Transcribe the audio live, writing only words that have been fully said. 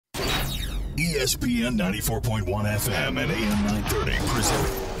ESPN 94.1 FM and AM 930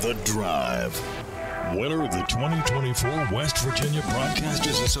 present The Drive. Winner of the 2024 West Virginia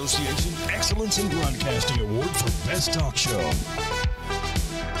Broadcasters Association Excellence in Broadcasting Award for Best Talk Show.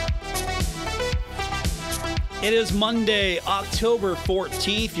 It is Monday, October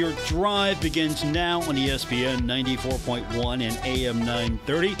 14th. Your drive begins now on ESPN 94.1 and AM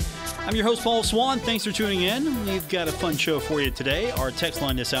 930. I'm your host, Paul Swann. Thanks for tuning in. We've got a fun show for you today. Our text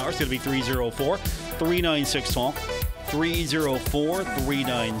line this hour is going to be 304-396-TALK.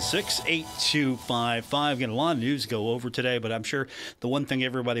 304-396-8255. Got a lot of news to go over today, but I'm sure the one thing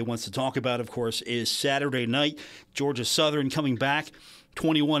everybody wants to talk about, of course, is Saturday night. Georgia Southern coming back.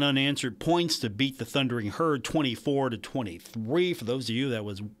 21 unanswered points to beat the Thundering Herd 24-23. For those of you that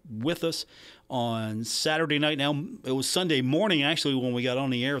was with us on Saturday night, now it was Sunday morning actually when we got on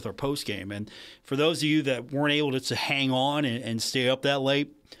the air with our post game. And for those of you that weren't able to hang on and stay up that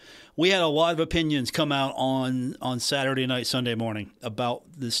late, we had a lot of opinions come out on Saturday night, Sunday morning about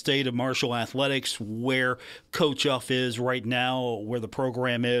the state of Marshall athletics, where Coach Uff is right now, where the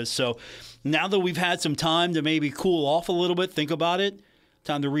program is. So now that we've had some time to maybe cool off a little bit, think about it.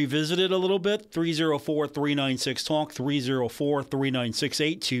 Time to revisit it a little bit. 304-396-TALK,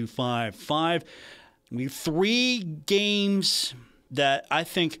 304-396-8255. We have three games that I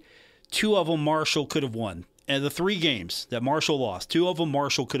think two of them Marshall could have won. And the three games that Marshall lost, two of them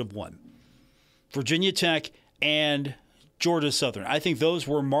Marshall could have won. Virginia Tech and Georgia Southern. I think those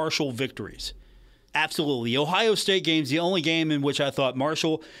were Marshall victories. Absolutely. The Ohio State game's the only game in which I thought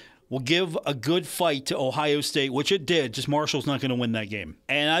Marshall will give a good fight to Ohio State, which it did, just Marshall's not going to win that game.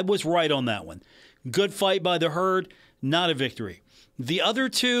 And I was right on that one. Good fight by the Herd, not a victory. The other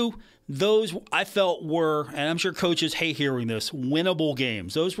two, those I felt were, and I'm sure coaches hate hearing this, winnable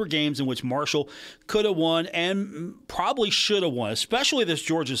games. Those were games in which Marshall could have won and probably should have won, especially this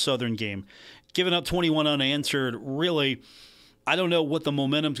Georgia Southern game. Giving up 21 unanswered, really, I don't know what the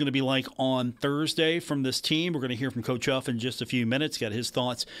momentum's going to be like on Thursday from this team. We're going to hear from Coach Uff in just a few minutes. Got his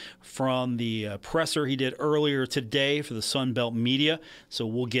thoughts from the presser he did earlier today for the Sun Belt Media. So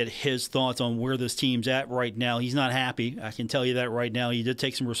we'll get his thoughts on where this team's at right now. He's not happy. I can tell you that right now. He did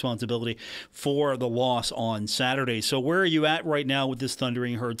take some responsibility for the loss on Saturday. So where are you at right now with this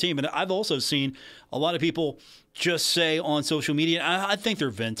Thundering Herd team? And I've also seen a lot of people just say on social media, I think they're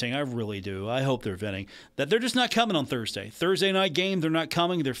venting. I really do. I hope they're venting, that they're just not coming on Thursday. Thursday night game, they're not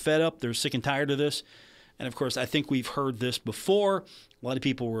coming. They're fed up. They're sick and tired of this. And, of course, I think we've heard this before. A lot of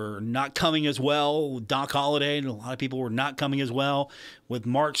people were not coming as well. Doc Holliday and a lot of people were not coming as well. With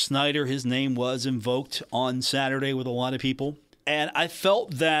Mark Snyder, his name was invoked on Saturday with a lot of people. And I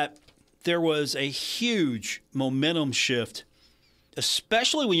felt that there was a huge momentum shift,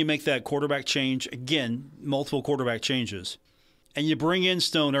 especially when you make that quarterback change. Again, multiple quarterback changes. And you bring in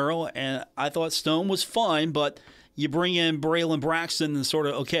Stone Earl, and I thought Stone was fine, but you bring in Braylon Braxton and sort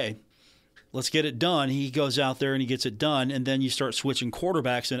of, okay, let's get it done. He goes out there and he gets it done, and then you start switching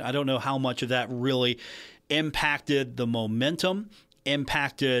quarterbacks, and I don't know how much of that really impacted the momentum,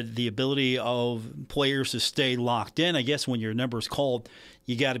 impacted the ability of players to stay locked in. I guess when your number's called,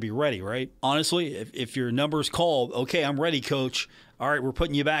 you got to be ready, right? Honestly, if your number's called, okay, I'm ready, coach. All right, we're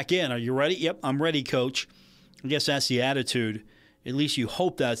putting you back in. Are you ready? Yep, I'm ready, coach. I guess that's the attitude. At least you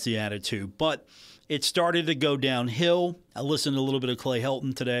hope that's the attitude. But it started to go downhill. I listened to a little bit of Clay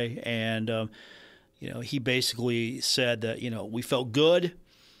Helton today, and he basically said that we felt good.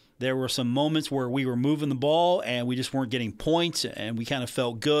 There were some moments where we were moving the ball and we just weren't getting points, and we kind of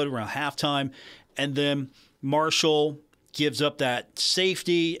felt good around halftime. And then Marshall gives up that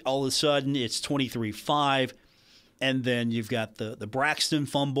safety. All of a sudden, it's 23-5. And then you've got the Braxton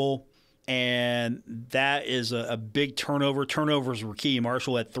fumble, and that is a big turnover. Turnovers were key.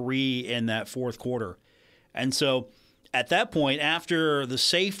 Marshall had 3 in that fourth quarter. And so at that point, after the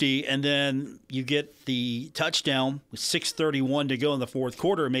safety, and then you get the touchdown with 6:31 to go in the fourth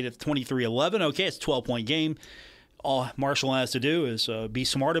quarter, it made it 23-11. Okay, it's a 12-point game. All Marshall has to do is be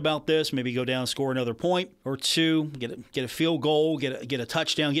smart about this, maybe go down and score another point or two, get a field goal, get a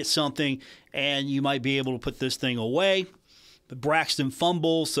touchdown, get something, and you might be able to put this thing away. But Braxton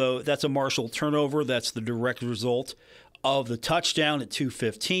fumbles, so that's a Marshall turnover. That's the direct result of the touchdown at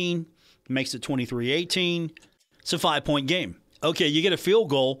 2:15. Makes it 23-18. It's a 5-point game. Okay, you get a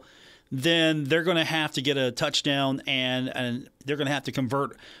field goal, then they're going to have to get a touchdown, and they're going to have to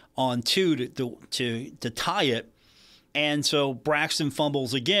convert on 2 to tie it. And so Braxton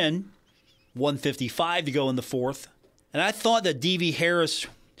fumbles again, 1:55 to go in the fourth. And I thought that D.V. Harris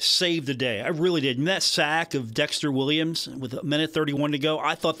saved the day. I really did. And that sack of Dexter Williams with 1:31 to go,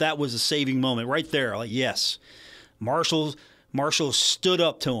 I thought that was a saving moment right there. Like, yes, Marshall stood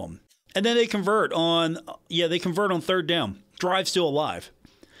up to him. And then they convert on third down. Drive still alive.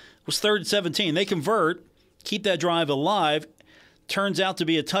 It was 3rd and 17. They convert, keep that drive alive. Turns out to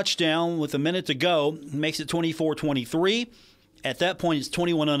be a touchdown with a minute to go. Makes it 24-23. At that point, it's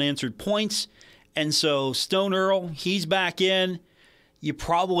 21 unanswered points. And so Stone Earl, he's back in. You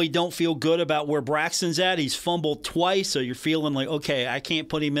probably don't feel good about where Braxton's at. He's fumbled twice, so you're feeling like, okay, I can't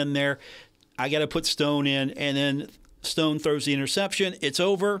put him in there. I got to put Stone in. And then Stone throws the interception. It's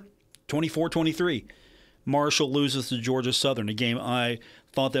over, 24-23. Marshall loses to Georgia Southern, a game I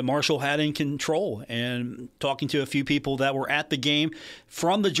thought that Marshall had in control. And talking to a few people that were at the game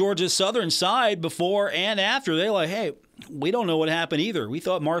from the Georgia Southern side before and after, they're like, hey, we don't know what happened either. We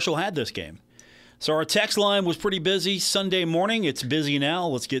thought Marshall had this game. So our text line was pretty busy Sunday morning. It's busy now.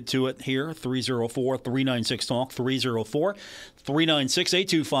 Let's get to it here. 304-396-TALK,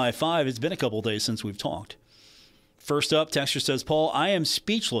 304-396-8255. It's been a couple days since we've talked. First up, texter says, Paul, I am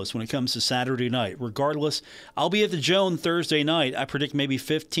speechless when it comes to Saturday night. Regardless, I'll be at the Joan Thursday night. I predict maybe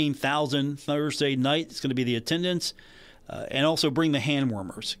 15,000 Thursday night. It's going to be the attendance. And also bring the hand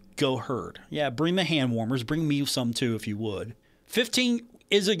warmers. Go Herd. Yeah, bring the hand warmers. Bring me some too if you would. 15,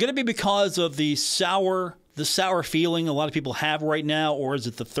 is it going to be because of the sour feeling a lot of people have right now, or is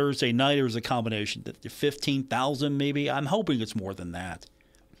it the Thursday night, or is it a combination? The 15,000 maybe? I'm hoping it's more than that.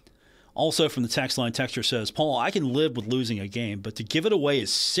 Also from the text line, texter says, Paul, I can live with losing a game, but to give it away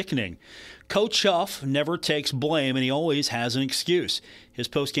is sickening. Coach Huff never takes blame, and he always has an excuse. His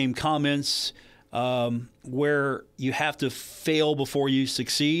post-game comments where you have to fail before you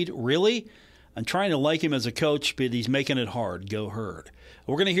succeed. Really? I'm trying to like him as a coach, but he's making it hard. Go Herd.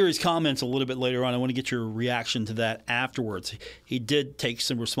 We're going to hear his comments a little bit later on. I want to get your reaction to that afterwards. He did take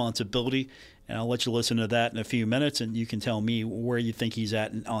some responsibility, and I'll let you listen to that in a few minutes, and you can tell me where you think he's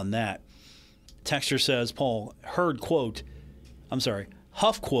at on that. Texter says, Paul, Huff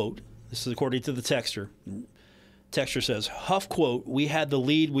quote, this is according to the texter. Texter says, Huff quote, we had the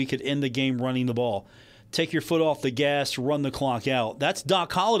lead, we could end the game running the ball. Take your foot off the gas, run the clock out. That's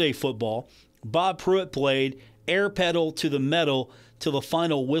Doc Holliday football. Bob Pruitt played air pedal to the metal till the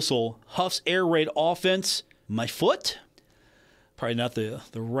final whistle. Huff's air raid offense, my foot? Probably not the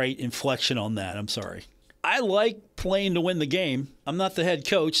right inflection on that. I'm sorry. I like playing to win the game. I'm not the head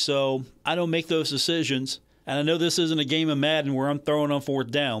coach, so I don't make those decisions. And I know this isn't a game of Madden where I'm throwing on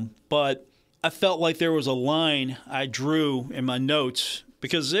 4th down, but I felt like there was a line I drew in my notes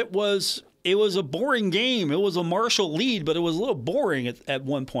because it was a boring game. It was a Marshall lead, but it was a little boring at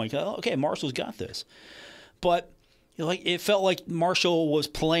one point. Okay, Marshall's got this. But it felt like Marshall was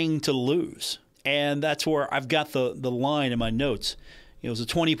playing to lose. And that's where I've got the line in my notes. It was a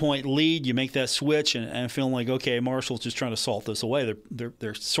 20-point lead. You make that switch, and I'm feeling like, okay, Marshall's just trying to salt this away.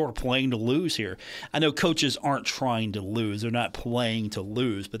 They're sort of playing to lose here. I know coaches aren't trying to lose. They're not playing to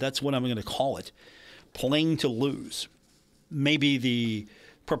lose, but that's what I'm going to call it, playing to lose. Maybe the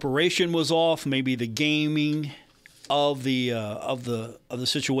preparation was off. Maybe the gaming of the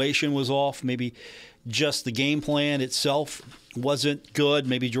situation was off. Maybe just the game plan itself wasn't good.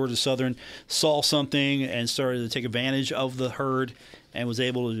 Maybe Georgia Southern saw something and started to take advantage of the Herd and was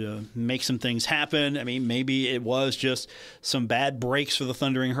able to make some things happen. I mean, maybe it was just some bad breaks for the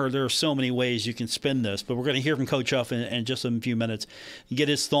Thundering Herd. There are so many ways you can spin this, but we're going to hear from Coach Huff in just a few minutes and get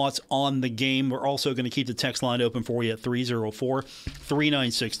his thoughts on the game. We're also going to keep the text line open for you at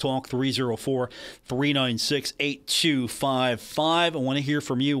 304-396-TALK, 304-396-8255. I want to hear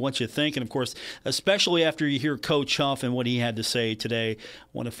from you what you think, and of course, especially after you hear Coach Huff and what he had to say today, I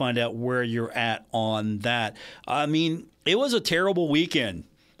want to find out where you're at on that. I mean, it was a terrible weekend.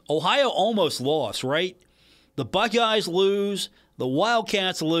 Ohio almost lost, right? The Buckeyes lose, the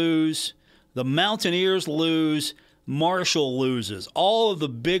Wildcats lose, the Mountaineers lose, Marshall loses. All of the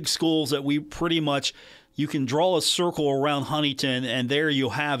big schools that we pretty much, you can draw a circle around Huntington, and there you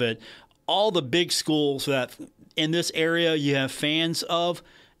have it. All the big schools that in this area you have fans of,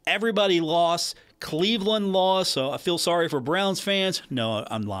 everybody lost. Cleveland lost, so I feel sorry for Browns fans. No,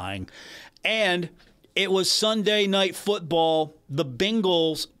 I'm lying. And it was Sunday Night Football. The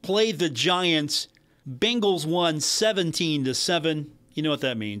Bengals played the Giants. Bengals won 17-7. You know what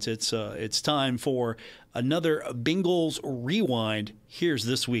that means. It's time for another Bengals Rewind. Here's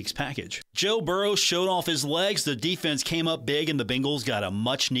this week's package. Joe Burrow showed off his legs. The defense came up big, and the Bengals got a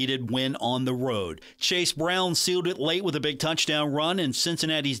much-needed win on the road. Chase Brown sealed it late with a big touchdown run, and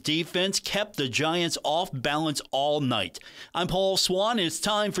Cincinnati's defense kept the Giants off balance all night. I'm Paul Swann, and it's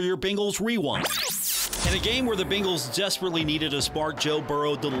time for your Bengals Rewind. In a game where the Bengals desperately needed a spark, Joe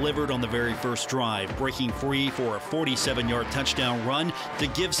Burrow delivered on the very first drive, breaking free for a 47-yard touchdown run to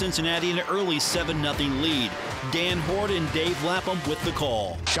give Cincinnati an early 7-0 lead. Dan Hort and Dave Lapham with the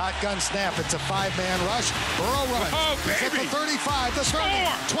call. Shotgun snap. It's a 5-man rush. Burrow runs. Oh, He's at the 35, the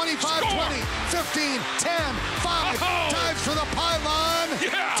 30, 25, 20, 15, 10, 5. Dives for the pylon.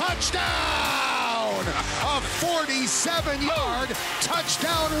 Yeah. Touchdown! A 47-yard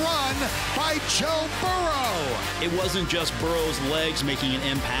touchdown run by Joe Burrow. It wasn't just Burrow's legs making an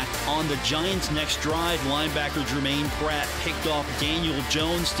impact. On the Giants' next drive, linebacker Jermaine Pratt picked off Daniel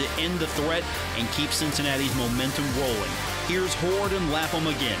Jones to end the threat and keep Cincinnati's momentum rolling. Here's Horde and Lapham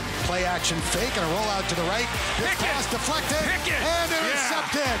again. Play action fake and a rollout to the right. This pass deflected and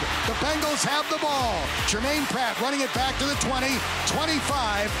intercepted. The Bengals have the ball. Jermaine Pratt running it back to the 20,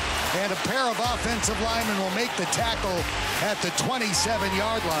 25, and a pair of offensive linemen will make the tackle at the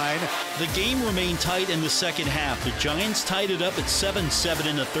 27-yard line. The game remained tight in the second half. The Giants tied it up at 7-7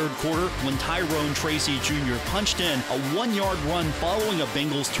 in the third quarter when Tyrone Tracy Jr. punched in a 1-yard run following a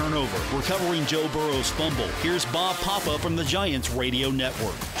Bengals turnover, recovering Joe Burrow's fumble. Here's Bob Papa from the Giants radio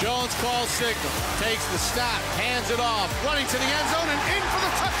network. Jones calls signal, takes the snap, hands it off, running to the end zone and in for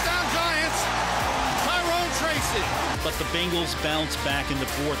the touchdown Giants. Tyrone Tracy. But the Bengals bounced back in the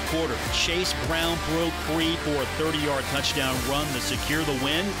fourth quarter. Chase Brown broke free for a 30-yard touchdown run to secure the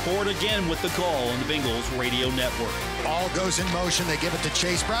win. Ford again with the call on the Bengals radio network. All goes in motion. They give it to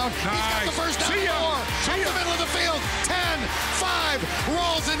Chase Brown. He's got the first down. 4 up the middle of the field. 10, 5,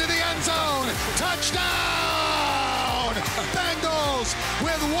 rolls into the end zone. Touchdown! Bengals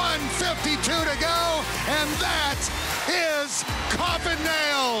with 1:52 to go, and that is coffin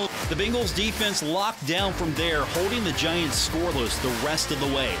nailed. The Bengals defense locked down from there, holding the Giants scoreless the rest of the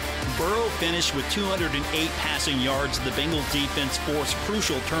way. Burrow finished with 208 passing yards. The Bengals defense forced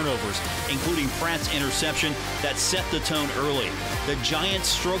crucial turnovers, including Pratt's interception that set the tone early. The Giants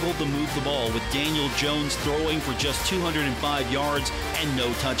struggled to move the ball, with Daniel Jones throwing for just 205 yards and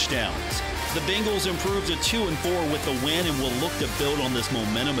no touchdowns. The Bengals improved to 2-4 with the win and will look to build on this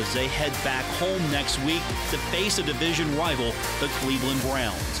momentum as they head back home next week to face a division rival, the Cleveland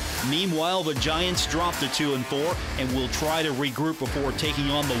Browns. Meanwhile, the Giants dropped to 2-4 and will try to regroup before taking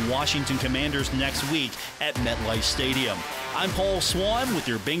on the Washington Commanders next week at MetLife Stadium. I'm Paul Swann with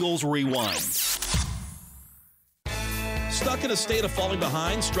your Bengals Rewind. Stuck in a state of falling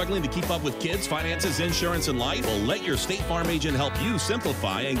behind, struggling to keep up with kids, finances, insurance, and life? Well, let your State Farm agent help you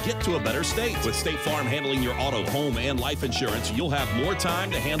simplify and get to a better state. With State Farm handling your auto, home, and life insurance, you'll have more time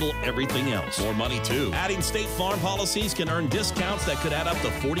to handle everything else. More money, too. Adding State Farm policies can earn discounts that could add up to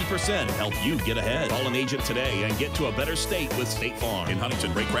 40% and help you get ahead. Call an agent today and get to a better state with State Farm. In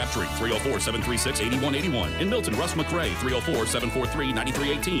Huntington, Ray Crabtree, 304-736-8181. In Milton, Russ McRae,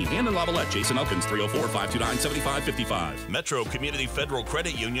 304-743-9318. And in Lavallette, Jason Elkins, 304-529-7555. Metro Community Federal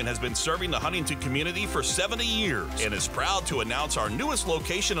Credit Union has been serving the Huntington community for 70 years and is proud to announce our newest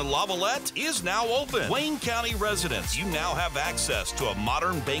location in Lavallette is now open. Wayne County residents, you now have access to a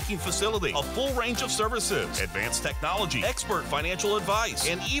modern banking facility, a full range of services, advanced technology, expert financial advice,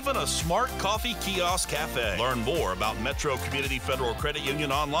 and even a smart coffee kiosk cafe. Learn more about Metro Community Federal Credit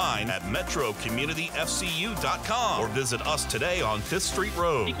Union online at metrocommunityfcu.com or visit us today on 5th Street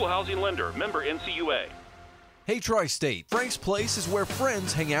Road. Equal housing lender, member NCUA. Hey Tri-State, Frank's Place is where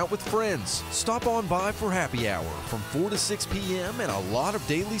friends hang out with friends. Stop on by for happy hour from 4 to 6 p.m. and a lot of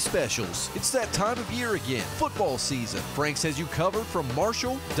daily specials. It's that time of year again, football season. Frank's has you covered from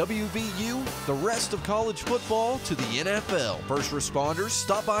Marshall, WVU, the rest of college football to the NFL. First responders,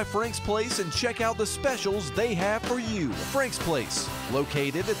 stop by Frank's Place and check out the specials they have for you. Frank's Place,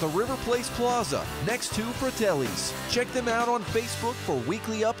 located at the River Place Plaza, next to Fratelli's. Check them out on Facebook for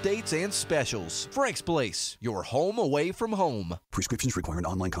weekly updates and specials. Frank's Place, your home away from home. Prescriptions require an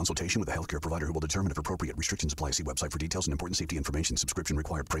online consultation with a healthcare provider who will determine if appropriate. Restrictions apply. See website for details and important safety information. Subscription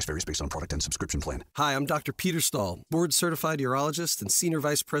required. Price varies based on product and subscription plan. Hi, I'm Dr. Peter Stahl, board-certified urologist and Senior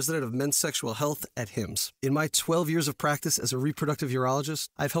Vice President of Men's Sexual Health at HIMSS. In my 12 years of practice as a reproductive urologist,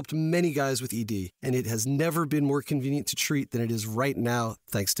 I've helped many guys with ED, and it has never been more convenient to treat than it is right now,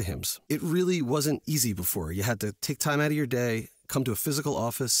 thanks to HIMSS. It really wasn't easy before. You had to take time out of your day, come to a physical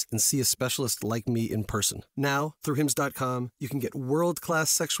office, and see a specialist like me in person. Now, through HIMSS.com, you can get world-class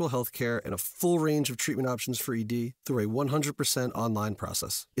sexual health care and a full range of treatment options for ED through a 100% online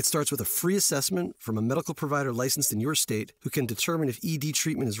process. It starts with a free assessment from a medical provider licensed in your state who can determine if ED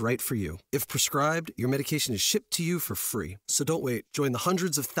treatment is right for you. If prescribed, your medication is shipped to you for free. So don't wait. Join the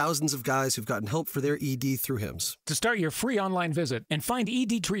hundreds of thousands of guys who've gotten help for their ED through HIMSS. To start your free online visit and find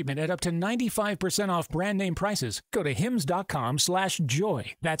ED treatment at up to 95% off brand name prices, go to HIMSS.com/ED.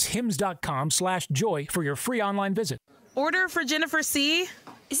 hims.com/joy. That's hims.com/joy for your free online visit. Order for Jennifer C.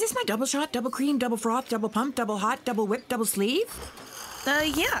 Is this my double shot, double cream, double froth, double pump, double hot, double whip, double sleeve?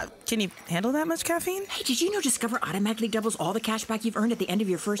 Yeah. Can you handle that much caffeine? Hey, did you know Discover automatically doubles all the cash back you've earned at the end of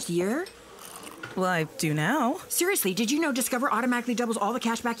your first year? Well, I do now. Seriously, did you know Discover automatically doubles all the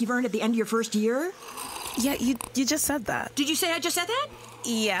cash back you've earned at the end of your first year? Yeah, you just said that. Did you say I just said that?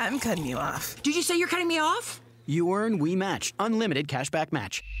 Yeah, I'm cutting you off. Did you say you're cutting me off? You earn, we match. Unlimited cashback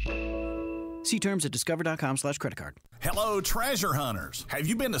match. See terms at discover.com/creditcard. Hello, treasure hunters. Have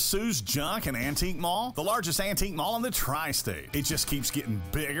you been to Sue's Junk and Antique Mall? The largest antique mall in the tri-state. It just keeps getting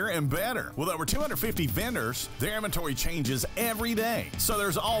bigger and better. With over 250 vendors, their inventory changes every day. So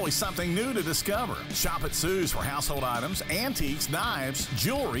there's always something new to discover. Shop at Sue's for household items, antiques, knives,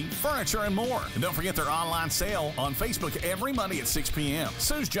 jewelry, furniture, and more. And don't forget their online sale on Facebook every Monday at 6 p.m.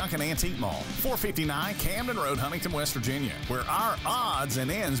 Sue's Junk and Antique Mall, 459 Camden Road, Huntington, West Virginia, where our odds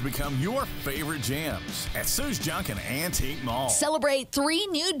and ends become your favorite gems. At Sue's Junk and Antique Mall. Celebrate 3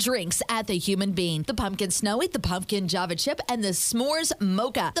 new drinks at the Human Bean: the Pumpkin Snowy, the Pumpkin Java Chip, and the S'mores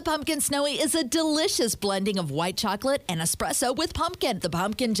Mocha. The Pumpkin Snowy is a delicious blending of white chocolate and espresso with pumpkin. The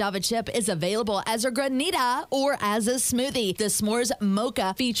Pumpkin Java Chip is available as a granita or as a smoothie. The S'mores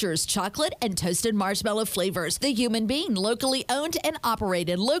Mocha features chocolate and toasted marshmallow flavors. The Human Bean, locally owned and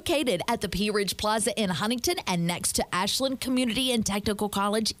operated, located at the Pea Ridge Plaza in Huntington and next to Ashland Community and Technical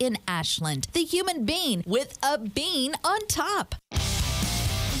College in Ashland. The Human Bean, with a bean on top.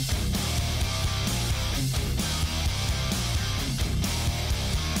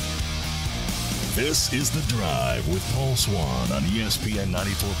 This is The Drive with Paul Swann on ESPN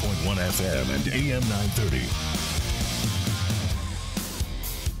 94.1 FM and AM 930.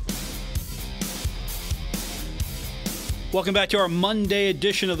 Welcome back to our Monday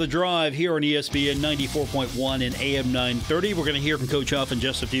edition of The Drive here on ESPN 94.1 and AM 930. We're going to hear from Coach Huff in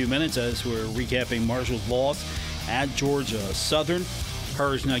just a few minutes as we're recapping Marshall's loss at Georgia Southern.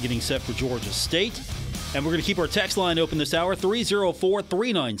 Hers now getting set for Georgia State. And we're going to keep our text line open this hour,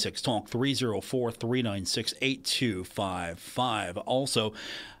 304-396-TALK, 304-396-8255. Also,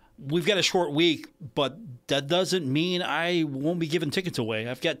 we've got a short week, but that doesn't mean I won't be giving tickets away.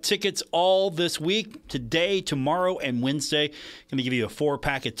 I've got tickets all this week, today, tomorrow, and Wednesday. I'm going to give you a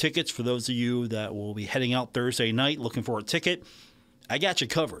 4-pack of tickets for those of you that will be heading out Thursday night looking for a ticket. I got you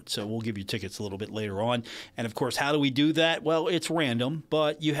covered, so we'll give you tickets a little bit later on. And, of course, how do we do that? Well, it's random,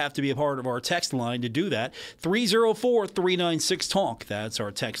 but you have to be a part of our text line to do that. 304-396-TALK. That's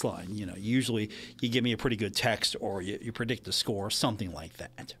our text line. You know, usually you give me a pretty good text or you predict the score, something like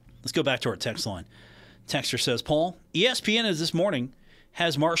that. Let's go back to our text line. Texter says, Paul, ESPN is this morning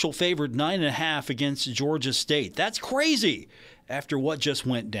has Marshall favored 9.5 against Georgia State. That's crazy after what just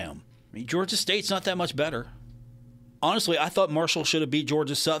went down. I mean, Georgia State's not that much better. Honestly, I thought Marshall should have beat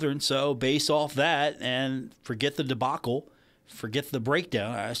Georgia Southern, so based off that, and forget the debacle, forget the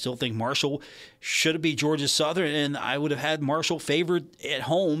breakdown, I still think Marshall should have beat Georgia Southern, and I would have had Marshall favored at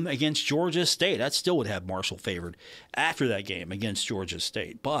home against Georgia State. I still would have Marshall favored after that game against Georgia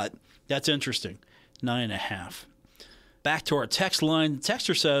State, but that's interesting, 9.5. Back to our text line. The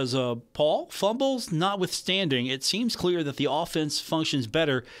texter says, Paul, fumbles notwithstanding, it seems clear that the offense functions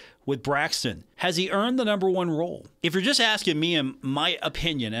better with Braxton. Has he earned the number 1 role? If you're just asking me and my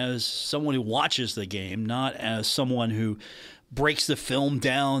opinion as someone who watches the game, not as someone who breaks the film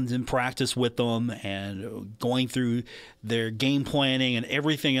down in practice with them and going through their game planning and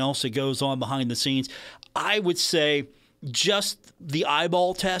everything else that goes on behind the scenes, I would say just the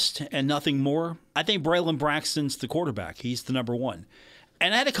eyeball test and nothing more. I think Braylon Braxton's the quarterback. He's the number 1.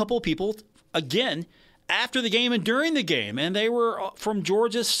 And I had a couple of people, again, after the game and during the game, and they were from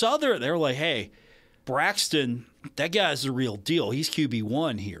Georgia Southern. They were like, hey, Braxton, that guy's the real deal. He's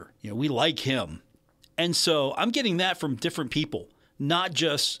QB1 here. You know, we like him. And so I'm getting that from different people, not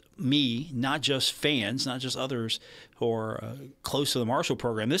just me, not just fans, not just others who are close to the Marshall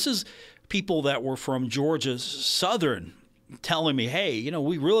program. This is people that were from Georgia Southern telling me, hey, you know,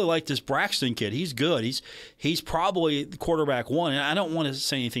 we really like this Braxton kid. He's good. He's probably the quarterback 1. And I don't want to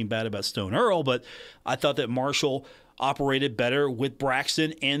say anything bad about Stone Earl, but I thought that Marshall operated better with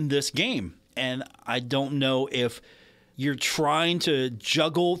Braxton in this game. And I don't know if you're trying to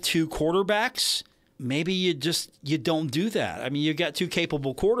juggle 2 quarterbacks. Maybe you don't do that. I mean, you've got 2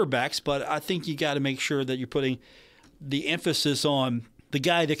 capable quarterbacks, but I think you got to make sure that you're putting the emphasis on the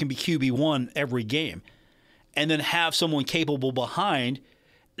guy that can be QB1 every game, and then have someone capable behind.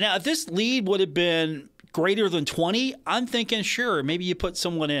 Now, if this lead would have been greater than 20, I'm thinking, sure, maybe you put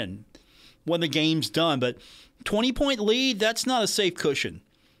someone in when the game's done. But 20-point lead, that's not a safe cushion.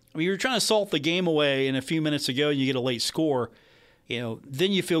 I mean, you're trying to salt the game away in a few minutes ago and you get a late score.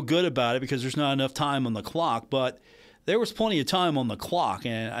 then you feel good about it because there's not enough time on the clock. But there was plenty of time on the clock,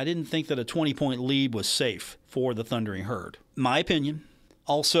 and I didn't think that a 20-point lead was safe for the Thundering Herd. My opinion.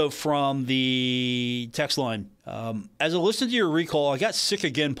 Also from the text line, as I listened to your recall, I got sick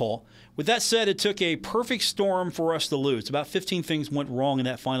again, Paul. With that said, it took a perfect storm for us to lose. About 15 things went wrong in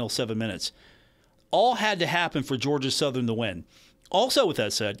that final 7 minutes. All had to happen for Georgia Southern to win. Also, with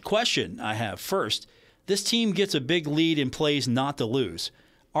that said, question I have first, this team gets a big lead and plays not to lose.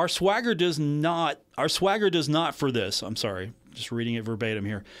 Our swagger does not for this. I'm sorry, just reading it verbatim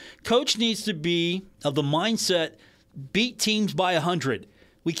here. Coach needs to be of the mindset, beat teams by 100.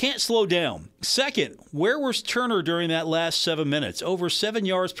 We can't slow down. Second, where was Turner during that last 7 minutes? Over 7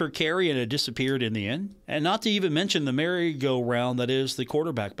 yards per carry, and it disappeared in the end. And not to even mention the merry-go-round that is the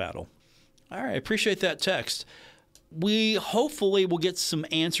quarterback battle. All right, I appreciate that text. We hopefully will get some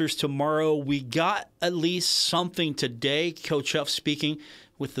answers tomorrow. We got at least something today. Coach Huff speaking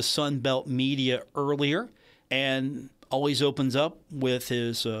with the Sun Belt media earlier, and always opens up with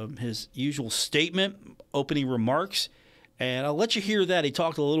his usual statement, opening remarks. And I'll let you hear that. He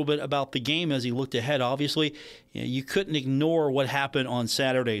talked a little bit about the game as he looked ahead. Obviously, you couldn't ignore what happened on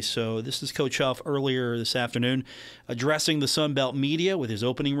Saturday. So this is Coach Huff earlier this afternoon addressing the Sun Belt media with his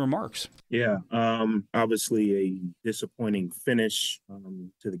opening remarks. Yeah, obviously a disappointing finish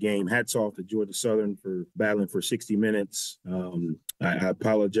to the game. Hats off to Georgia Southern for battling for 60 minutes. I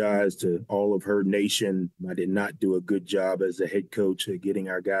apologize to all of her nation. I did not do a good job as a head coach at getting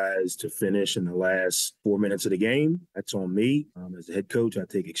our guys to finish in the last 4 minutes of the game. That's on me. As a head coach, I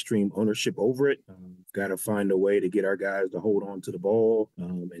take extreme ownership over it. Got to find a way to get our guys to hold on to the ball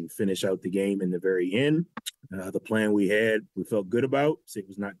and finish out the game in the very end. The plan we had, we felt good about. It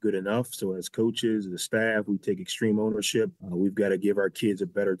was not good enough. So as coaches, the staff, we take extreme ownership. We've got to give our kids a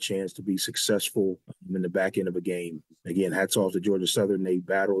better chance to be successful in the back end of a game. Again, hats off to Georgia Southern. They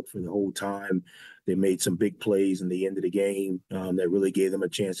battled for the whole time. They made some big plays in the end of the game that really gave them a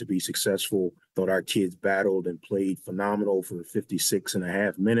chance to be successful. Thought our kids battled and played phenomenal for 56 and a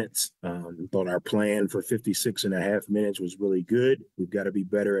half minutes. Thought our plan for 56 and a half minutes was really good. We've got to be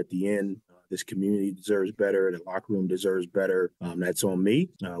better at the end. This community deserves better. The locker room deserves better. That's on me.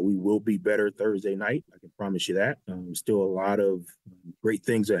 We will be better Thursday night. I can promise you that. Still a lot of great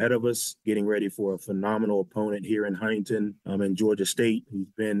things ahead of us. Getting ready for a phenomenal opponent here in Huntington and Georgia State, who's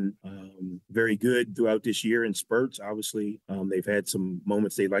been very good throughout this year in spurts. Obviously, they've had some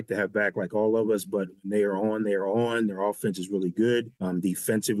moments they'd like to have back like all of us, but when they are on, they are on. Their offense is really good.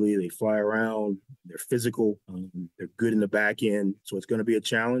 Defensively, they fly around. They're physical. They're good in the back end. So it's going to be a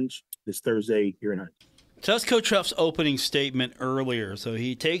challenge this Thursday here in Huntington. So that's Coach Huff's opening statement earlier. So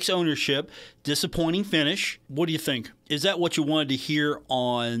he takes ownership, disappointing finish. What do you think? Is that what you wanted to hear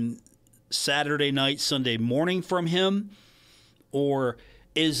on Saturday night, Sunday morning from him? Or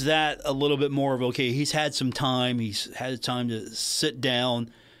is that a little bit more of, okay, he's had some time, he's had time to sit down,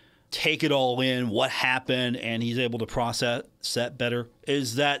 take it all in, what happened, and he's able to process that better?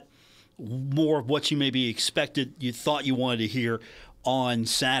 Is that more of what you maybe expected, you thought you wanted to hear on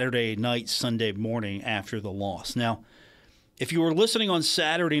Saturday night, Sunday morning after the loss? Now, if you were listening on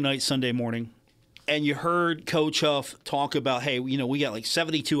Saturday night, Sunday morning, and you heard Coach Huff talk about, hey, we got like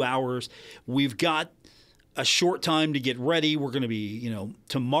 72 hours, we've got a short time to get ready, we're going to be,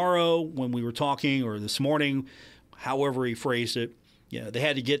 tomorrow when we were talking, or this morning, however he phrased it, they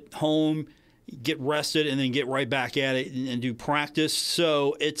had to get home, get rested, and then get right back at it and do practice.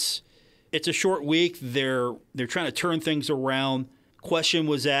 So it's a short week. They're trying to turn things around. Question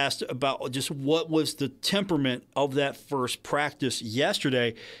was asked about just what was the temperament of that first practice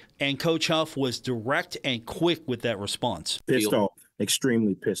yesterday, and Coach Huff was direct and quick with that response. Pissed off.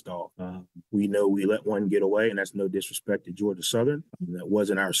 Extremely pissed off. We know we let one get away, and that's no disrespect to Georgia Southern. That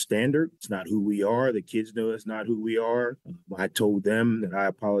wasn't our standard. It's not who we are. The kids know it's not who we are. I told them that I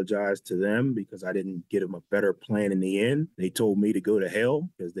apologized to them because I didn't get them a better plan in the end. They told me to go to hell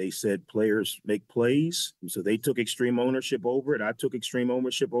because they said players make plays. So they took extreme ownership over it. I took extreme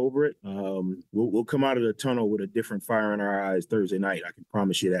ownership over it. We'll come out of the tunnel with a different fire in our eyes Thursday night. I can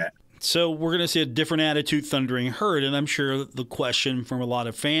promise you that. So we're going to see a different attitude Thundering Herd, and I'm sure the question from a lot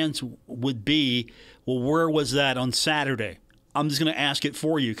of fans would be, well, where was that on Saturday? I'm just going to ask it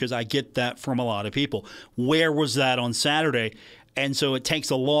for you because I get that from a lot of people. Where was that on Saturday? And so it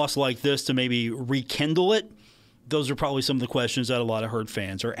takes a loss like this to maybe rekindle it. Those are probably some of the questions that a lot of Herd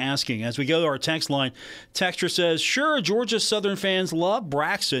fans are asking. As we go to our text line, Texter says, sure, Georgia Southern fans love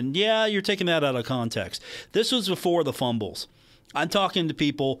Braxton. Yeah, you're taking that out of context. This was before the fumbles. I'm talking to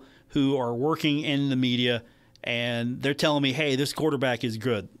people who are working in the media And they're telling me, hey, this quarterback is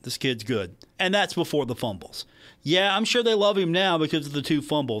good. This kid's good. And that's before the fumbles. Yeah, I'm sure they love him now because of the 2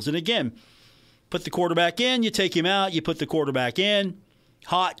 fumbles. And again, put the quarterback in, you take him out, you put the quarterback in.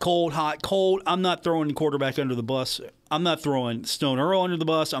 Hot, cold, hot, cold. I'm not throwing the quarterback under the bus. I'm not throwing Stone Earl under the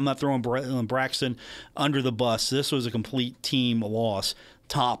bus. I'm not throwing Braxton under the bus. This was a complete team loss,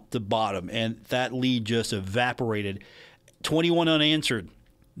 top to bottom. And that lead just evaporated. 21 unanswered.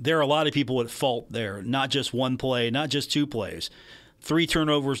 There are a lot of people at fault there, not just one play, not just 2 plays. 3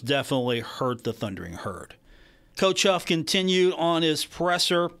 turnovers definitely hurt the Thundering Herd. Coach Huff continued on his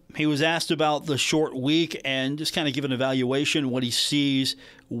presser. He was asked about the short week and just kind of give an evaluation what he sees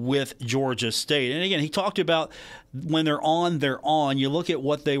with Georgia State. And again, he talked about when they're on, they're on. You look at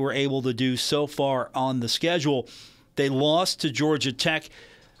what they were able to do so far on the schedule. They lost to Georgia Tech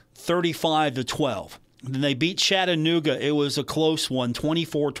 35-12. Then they beat Chattanooga. It was a close one,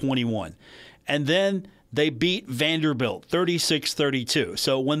 24-21. And then they beat Vanderbilt 36-32.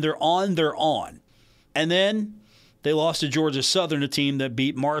 So when they're on, they're on. And then they lost to Georgia Southern, a team that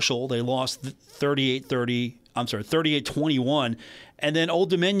beat Marshall. They lost 38-21. And then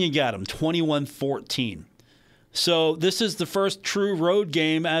Old Dominion got them 21-14. So this is the first true road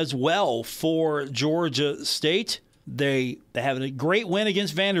game as well for Georgia State. They have a great win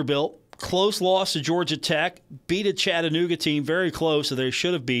against Vanderbilt. Close loss to Georgia Tech. Beat a Chattanooga team very close, so they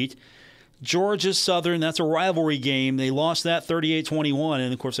should have beat. Georgia Southern, that's a rivalry game. They lost that 38-21,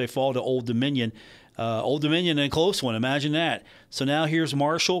 and, of course, they fall to Old Dominion. Old Dominion in a close one. Imagine that. So now here's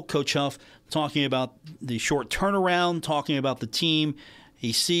Marshall, Coach Huff, talking about the short turnaround, talking about the team.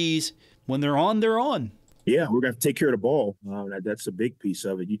 He sees when they're on, they're on. Yeah, we're going to take care of the ball. That's a big piece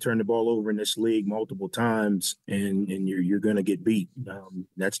of it. You turn the ball over in this league multiple times, and you're going to get beat.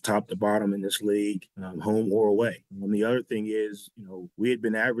 That's top to bottom in this league, home or away. The other thing is, we had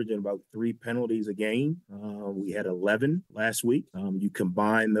been averaging about 3 penalties a game. We had 11 last week. You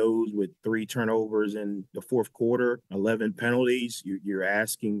combine those with 3 turnovers in the fourth quarter, 11 penalties. You're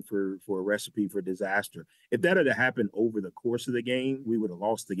asking for a recipe for disaster. If that had happened over the course of the game, we would have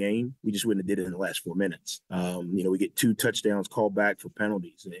lost the game. We just wouldn't have did it in the last 4 minutes. We get 2 touchdowns called back for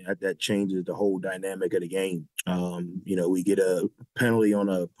penalties. That changes the whole dynamic of the game. We get a penalty on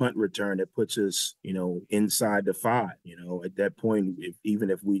a punt return that puts us, inside the 5. At that point, even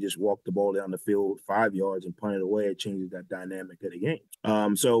if we just walk the ball down the field 5 yards and punt it away, it changes that dynamic of the game.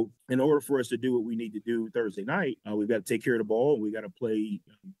 So in order for us to do what we need to do Thursday night, we've got to take care of the ball, and we got to play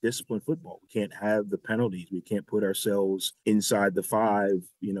disciplined football. We can't have the penalties. We can't put ourselves inside the 5,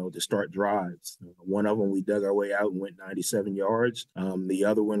 to start drives. One of them, we dug our way out and went 97 yards. The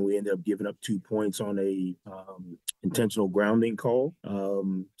other one, we ended up giving up 2 points on a intentional grounding call.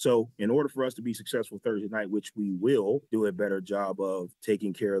 So in order for us to be successful Thursday night, which we will, do a better job of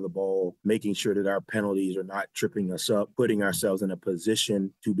taking care of the ball, making sure that our penalties are not tripping us up, putting ourselves in a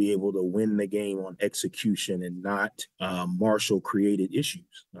position to be able to win the game on execution and not Marshall-created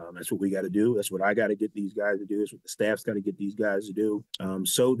issues. That's what we got to do. That's what I got to get these guys to do. That's what the staff's got to get these guys to do,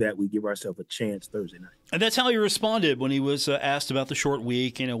 so that we give ourselves a chance Thursday night. And that's how he responded when he was asked about the short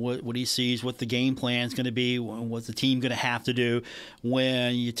week, what he sees, what the game plan is going to be, what the team going to have to do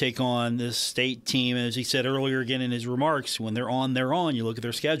when you take on this state team. As he said earlier again in his remarks, when they're on, they're on. You look at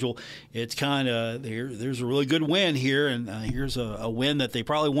their schedule, it's kind of there's a really good win here, and here's a win that they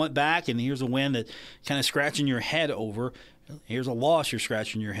probably want back, and here's a win that kind of scratching your head over. Here's a loss you're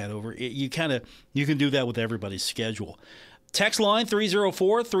scratching your head over. You can do that with everybody's schedule. Text line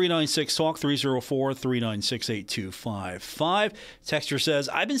 304-396-TALK, 304-396-8255. Texter says,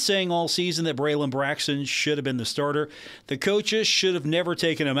 I've been saying all season that Braylon Braxton should have been the starter. The coaches should have never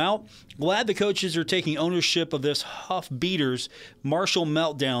taken him out. Glad the coaches are taking ownership of this Huff Beaters Marshall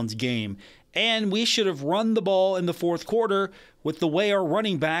Meltdowns game. And we should have run the ball in the fourth quarter with the way our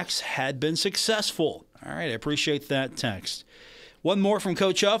running backs had been successful. All right, I appreciate that text. One more from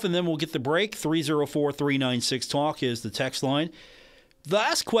Coach Huff, and then we'll get the break. 304-396-TALK is the text line. The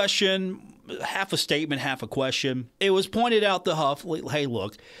last question, half a statement, half a question. It was pointed out to Huff, hey,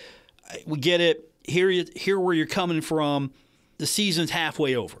 look, we get it. Here where you're coming from. The season's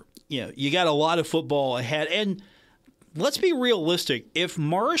halfway over. You got a lot of football ahead. And let's be realistic. If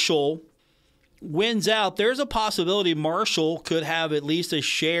Marshall wins out, there's a possibility Marshall could have at least a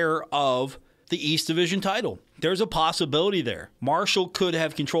share of the East Division title. There's a possibility there. Marshall could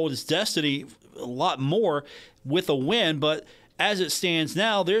have controlled its destiny a lot more with a win, but as it stands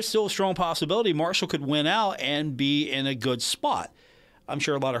now, there's still a strong possibility Marshall could win out and be in a good spot. I'm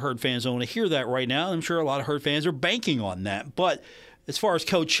sure a lot of Herd fans don't want to hear that right now. I'm sure a lot of Herd fans are banking on that. But as far as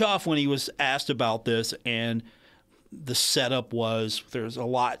Coach Huff, when he was asked about this and the setup was. There's a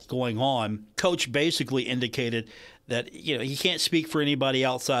lot going on. Coach basically indicated that, he can't speak for anybody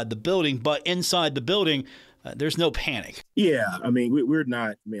outside the building, but inside the building, there's no panic. Yeah, I mean, we're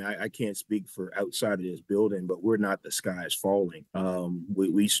not. I mean, I can't speak for outside of this building, but we're not the sky is falling.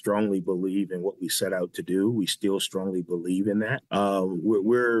 We strongly believe in what we set out to do. We still strongly believe in that.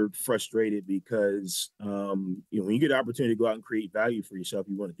 We're frustrated because, when you get an opportunity to go out and create value for yourself,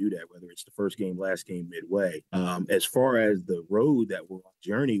 you want to do that, whether it's the first game, last game, midway. As far as the road that we're on,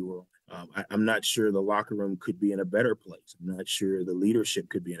 journey we're on, I'm not sure the locker room could be in a better place. I'm not sure the leadership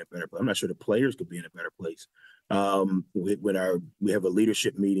could be in a better place. I'm not sure the players could be in a better place. We have a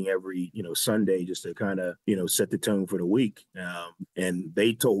leadership meeting every, Sunday just to kind of, set the tone for the week. And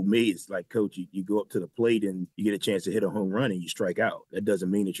they told me, it's like, Coach, you go up to the plate and you get a chance to hit a home run and you strike out. That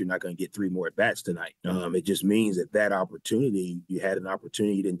doesn't mean that you're not going to get 3 more at-bats tonight. It just means that opportunity, you had an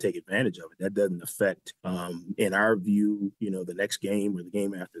opportunity, you didn't take advantage of it. That doesn't affect, in our view, the next game or the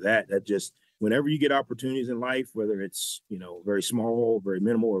game after that. That just, whenever you get opportunities in life, whether it's, very small, very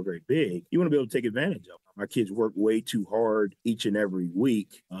minimal, or very big, you want to be able to take advantage of them. Our kids work way too hard each and every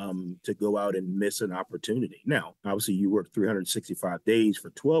week to go out and miss an opportunity. Now, obviously, you work 365 days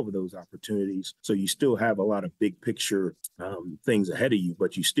for 12 of those opportunities, so you still have a lot of big picture things ahead of you,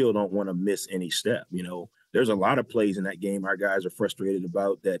 but you still don't want to miss any step, There's a lot of plays in that game our guys are frustrated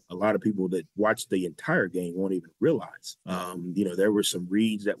about that a lot of people that watch the entire game won't even realize. There were some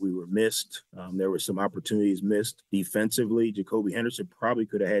reads that we were missed. There were some opportunities missed defensively. Jacoby Henderson probably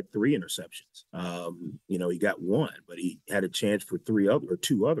could have had 3 interceptions. He got 1, but he had a chance for 2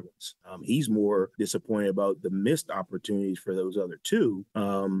 other ones. He's more disappointed about the missed opportunities for those other 2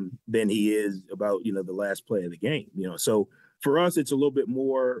 than he is about, the last play of the game. So for us, it's a little bit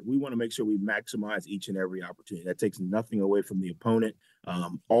more, we want to make sure we maximize each and every opportunity. That takes nothing away from the opponent.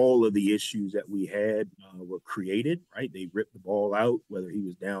 All of the issues that we had were created, right? They ripped the ball out, whether he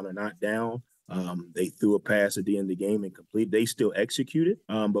was down or not down. They threw a pass at the end of the game and completed. They still executed,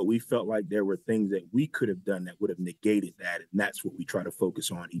 but we felt like there were things that we could have done that would have negated that, and that's what we try to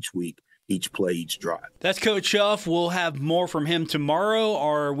focus on each week, each play, each drive. That's Coach Huff. We'll have more from him tomorrow.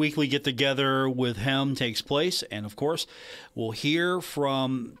 Our weekly get-together with him takes place, and, of course, we'll hear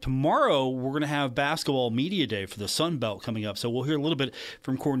from tomorrow. We're going to have Basketball Media Day for the Sun Belt coming up, so we'll hear a little bit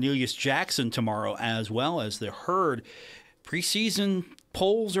from Cornelius Jackson tomorrow, as well as the Herd preseason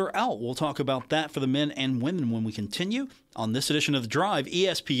polls are out. We'll talk about that for the men and women when we continue on this edition of The Drive,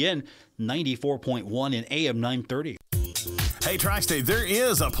 ESPN 94.1 and AM 930. Hey, Tri-State, there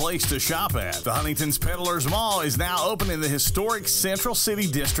is a place to shop at. The Huntington's Peddlers Mall is now open in the historic Central City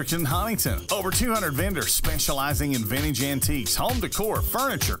District in Huntington. Over 200 vendors specializing in vintage antiques, home decor,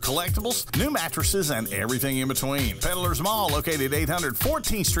 furniture, collectibles, new mattresses, and everything in between. Peddlers Mall, located 800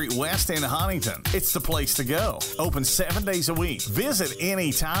 14th Street West in Huntington. It's the place to go. Open 7 days a week. Visit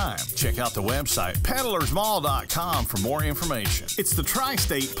anytime. Check out the website, peddlersmall.com, for more information. It's the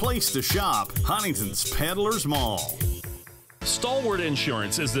Tri-State place to shop, Huntington's Peddlers Mall. Stalwart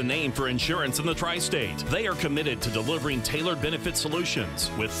Insurance is the name for insurance in the Tri-State. They are committed to delivering tailored benefit solutions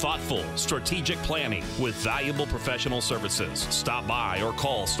with thoughtful, strategic planning with valuable professional services. Stop by or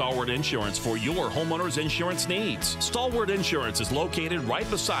call Stalwart Insurance for your homeowner's insurance needs. Stalwart Insurance is located right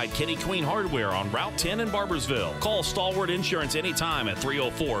beside Kenny Queen Hardware on Route 10 in Barbersville. Call Stalwart Insurance anytime at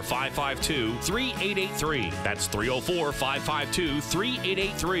 304-552-3883. That's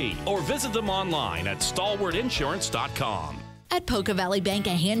 304-552-3883. Or visit them online at stalwartinsurance.com. At Poca Valley Bank,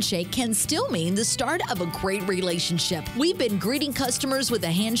 a handshake can still mean the start of a great relationship. We've been greeting customers with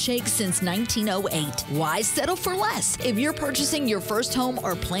a handshake since 1908. Why settle for less? If you're purchasing your first home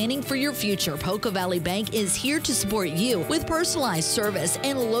or planning for your future, Poca Valley Bank is here to support you with personalized service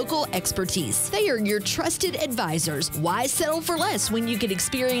and local expertise. They are your trusted advisors. Why settle for less when you can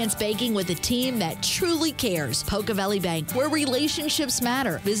experience banking with a team that truly cares? Poca Valley Bank, where relationships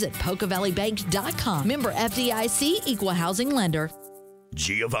matter. Visit PocaValleyBank.com. Member FDIC, Equal Housing Lender.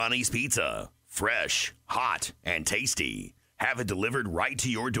 Giovanni's Pizza. Fresh, hot, and tasty. Have it delivered right to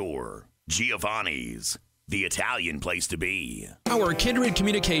your door. Giovanni's, the Italian place to be. Our Kindred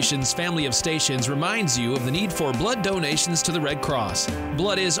Communications family of stations reminds you of the need for blood donations to the Red Cross.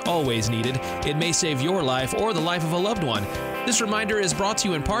 Blood is always needed. It may save your life or the life of a loved one. This reminder is brought to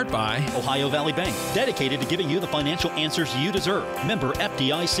you in part by Ohio Valley Bank, dedicated to giving you the financial answers you deserve. Member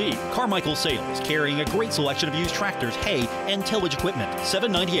FDIC. Carmichael Sales, carrying a great selection of used tractors, hay, and tillage equipment.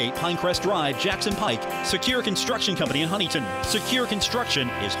 798 Pinecrest Drive, Jackson Pike. Secure Construction Company in Huntington. Secure Construction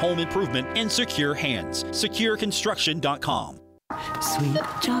is home improvement in secure hands. SecureConstruction.com. Sweet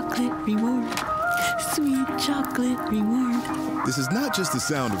chocolate reward. Sweet chocolate reward. This is not just the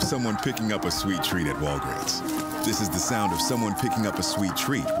sound of someone picking up a sweet treat at Walgreens. This is the sound of someone picking up a sweet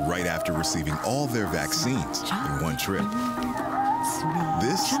treat right after receiving all their vaccines in one trip.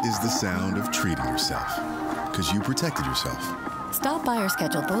 This is the sound of treating yourself, because you protected yourself. Stop by or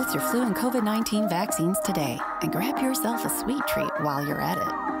schedule both your flu and COVID-19 vaccines today and grab yourself a sweet treat while you're at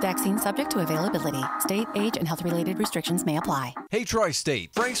it. Vaccine subject to availability. State, age, and health-related restrictions may apply. Hey,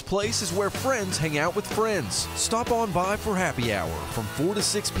 Tri-State, Frank's Place is where friends hang out with friends. Stop on by for happy hour from 4 to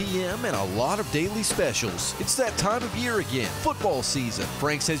 6 p.m. and a lot of daily specials. It's that time of year again, football season.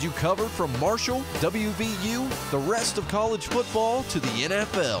 Frank's has you covered from Marshall, WVU, the rest of college football to the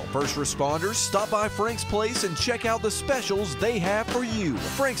NFL. First responders, stop by Frank's Place and check out the specials they have for you.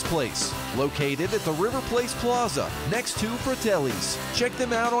 Frank's Place, located at the River Place Plaza, next to Fratelli's. Check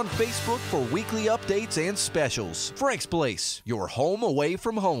them out on Facebook for weekly updates and specials. Frank's Place, your home away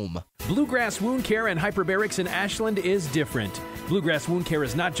from home. Bluegrass Wound Care and Hyperbarics in Ashland is different. Bluegrass Wound Care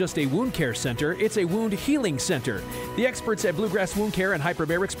is not just a wound care center, it's a wound healing center. The experts at Bluegrass Wound Care and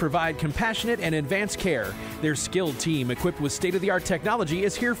Hyperbarics provide compassionate and advanced care. Their skilled team, equipped with state-of-the-art technology,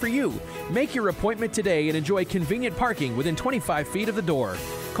 is here for you. Make your appointment today and enjoy convenient parking within 25 feet of the door.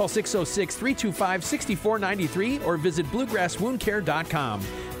 Call 606-325-6493 or visit bluegrasswoundcare.com.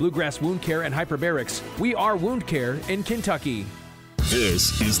 Bluegrass Wound Care and Hyperbarics. We are wound care in Kentucky.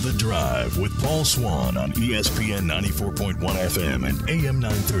 This is The Drive with Paul Swann on ESPN 94.1 FM and AM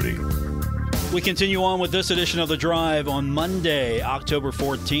 930. We continue on with this edition of The Drive on Monday, October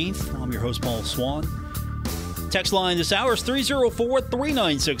 14th. I'm your host, Paul Swann. Text line this hour is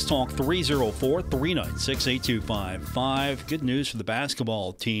 304-396-TALK, 304-396-8255. Good news for the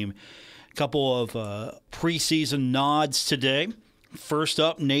basketball team. A couple of preseason nods today. First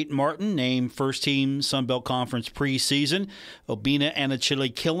up, Nate Martin, named first team Sunbelt Conference preseason. Obina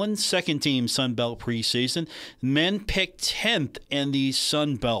Anachile-Killen, second team Sunbelt preseason. Men picked 10th in the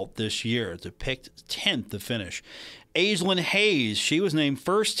Sunbelt this year. They picked 10th to finish. Aislinn Hayes, she was named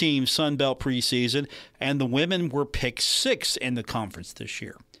first team Sunbelt preseason, and the women were picked 6th in the conference this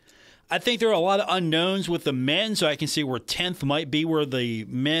year. I think there are a lot of unknowns with the men, so I can see where 10th might be where the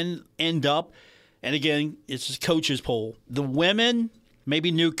men end up. And again, it's a coach's poll. The women, maybe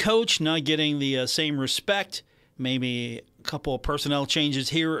new coach, not getting the same respect, maybe a couple of personnel changes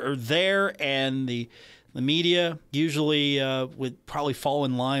here or there, and the media usually would probably fall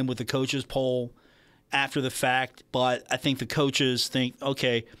in line with the coach's poll after the fact. But I think the coaches think,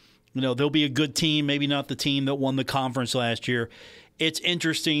 okay, they'll be a good team, maybe not the team that won the conference last year. It's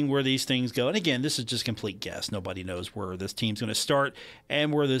interesting where these things go. And again, this is just complete guess. Nobody knows where this team's going to start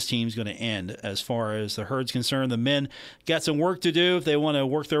and where this team's going to end. As far as the Herd's concerned, the men got some work to do if they want to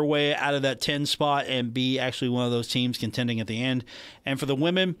work their way out of that 10 spot and be actually one of those teams contending at the end. And for the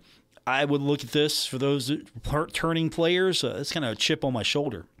women, I would look at this for those turning players. It's kind of a chip on my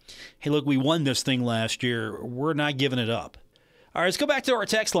shoulder. Hey, look, we won this thing last year. We're not giving it up. All right, let's go back to our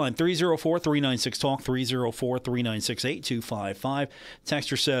text line, 304-396-TALK, 304-396-8255.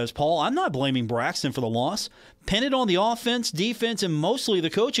 Texter says, Paul, I'm not blaming Braxton for the loss. Pin it on the offense, defense, and mostly the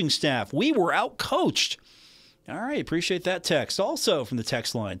coaching staff. We were out-coached. All right, appreciate that text. Also from the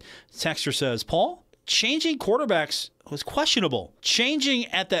text line, Texter says, Paul, changing quarterbacks was questionable. Changing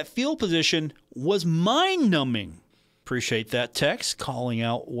at that field position was mind-numbing. Appreciate that text, calling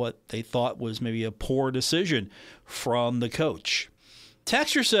out what they thought was maybe a poor decision from the coach.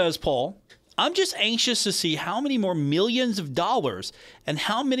 Texter says, Paul, I'm just anxious to see how many more millions of dollars and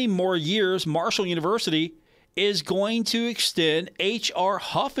how many more years Marshall University is going to extend H.R.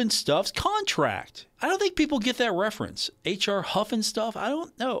 Huffenstuff's contract. I don't think people get that reference. H.R. Huffenstuff? I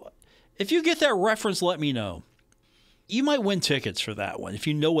don't know. If you get that reference, let me know. You might win tickets for that one if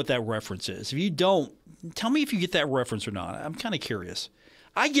you know what that reference is. If you don't, tell me if you get that reference or not. I'm kind of curious.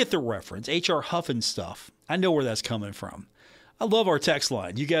 I get the reference, H.R. Huffenstuff. I know where that's coming from. I love our text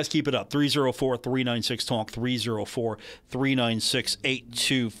line. You guys keep it up. 304-396-TALK,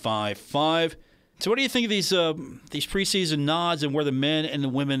 304-396-8255. So what do you think of these preseason nods and where the men and the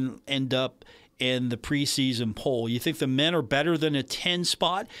women end up in the preseason poll? You think the men are better than a 10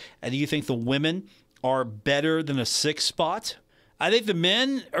 spot? And do you think the women are better than a 6 spot? I think the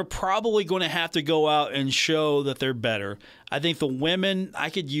men are probably going to have to go out and show that they're better. I think the women, I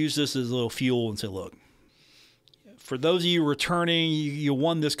could use this as a little fuel and say, look, for those of you returning, you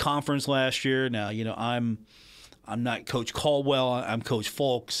won this conference last year. Now, I'm not Coach Caldwell. I'm Coach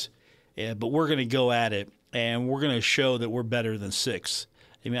Folks. But we're going to go at it, and we're going to show that we're better than 6.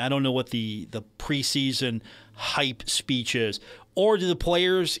 I mean, I don't know what the preseason hype speech is. Or do the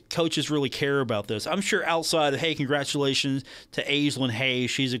players, coaches really care about this? I'm sure outside of, hey, congratulations to Aislinn Hayes,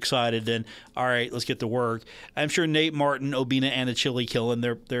 she's excited, then, all right, let's get to work. I'm sure Nate Martin, Obina, and Achille Killen,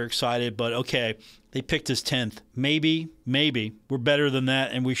 they're excited, but okay, they picked us 10th. Maybe, we're better than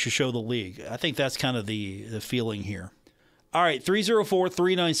that, and we should show the league. I think that's kind of the feeling here. All right,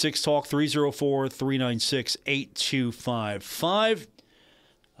 304-396-TALK, 304-396-8255.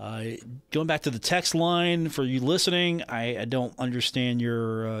 Going back to the text line for you listening, I don't understand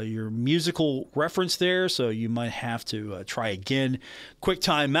your musical reference there, so you might have to try again. Quick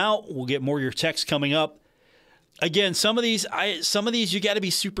timeout. We'll get more of your texts coming up. Again, some of these you got to be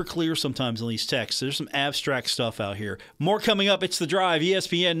super clear sometimes in these texts. There's some abstract stuff out here. More coming up. It's The Drive,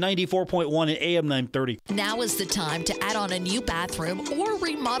 ESPN 94.1 and AM 930. Now is the time to add on a new bathroom or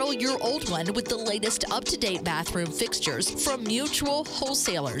remodel your old one with the latest up-to-date bathroom fixtures from Mutual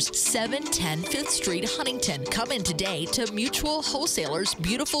Wholesalers, 710 5th Street, Huntington. Come in today to Mutual Wholesalers'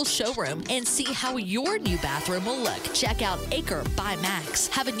 beautiful showroom and see how your new bathroom will look. Check out Acre by Max.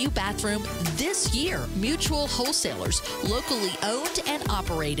 Have a new bathroom this year. Mutual Wholesalers, locally owned and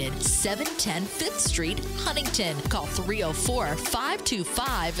operated, 710 5th Street, Huntington. Call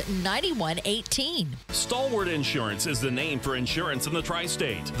 304-525-9118. Stalwart Insurance is the name for insurance in the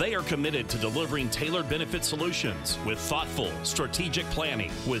tri-state. They are committed to delivering tailored benefit solutions with thoughtful, strategic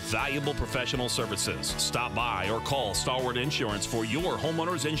planning with valuable professional services. Stop by or call Stalwart Insurance for your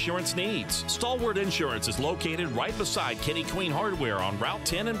homeowner's insurance needs. Stalwart Insurance is located right beside Kitty Queen Hardware on Route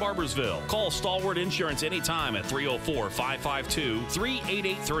 10 in Barbersville. Call Stalwart Insurance anytime at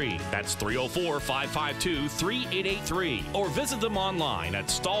 304-552-3883. That's 304-552-3883. Or visit them online at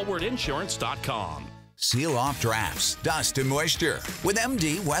stalwartinsurance.com. Seal off drafts, dust, and moisture with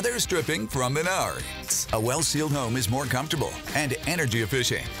MD Weather Stripping from Menards. A well-sealed home is more comfortable and energy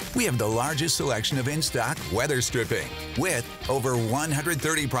efficient. We have the largest selection of in-stock weather stripping with over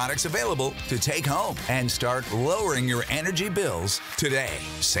 130 products available to take home and start lowering your energy bills today.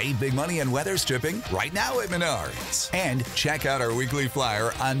 Save big money on weather stripping right now at Menards. And check out our weekly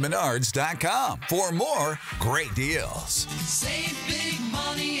flyer on menards.com for more great deals. Save big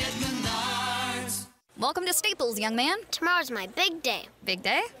money at Menards. Welcome to Staples, young man. Tomorrow's my big day. Big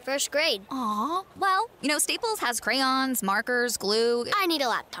day? First grade. Aw, well, Staples has crayons, markers, glue. I need a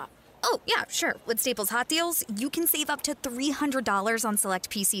laptop. Oh, yeah, sure. With Staples Hot Deals, you can save up to $300 on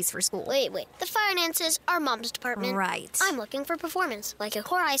select PCs for school. Wait. The finances are Mom's department. Right. I'm looking for performance, like a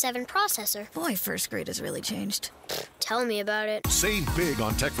Core i7 processor. Boy, first grade has really changed. Tell me about it. Save big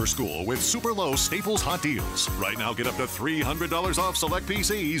on tech for school with super low Staples Hot Deals. Right now, get up to $300 off select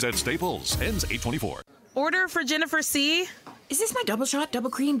PCs at Staples. Ends 8/24. Order for Jennifer C. Is this my double shot,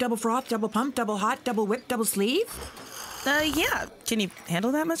 double cream, double froth, double pump, double hot, double whip, double sleeve? Yeah. Can you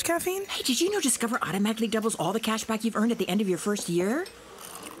handle that much caffeine? Hey, did you know Discover automatically doubles all the cash back you've earned at the end of your first year?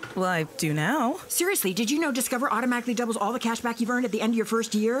 Well, I do now. Seriously, did you know Discover automatically doubles all the cash back you've earned at the end of your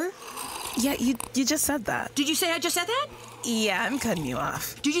first year? Yeah, you just said that. Did you say I just said that? Yeah, I'm cutting you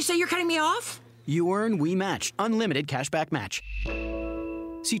off. Did you say you're cutting me off? You earn We Match. Unlimited cashback match.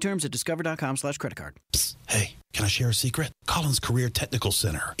 See terms at discover.com/creditcard. Psst, hey, can I share a secret? Collins Career Technical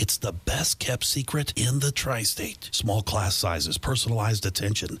Center. It's the best kept secret in the tri-state. Small class sizes, personalized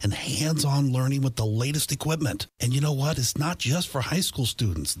attention, and hands-on learning with the latest equipment. And you know what? It's not just for high school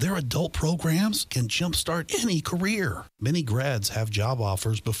students. Their adult programs can jumpstart any career. Many grads have job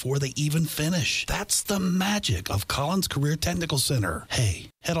offers before they even finish. That's the magic of Collins Career Technical Center. Hey,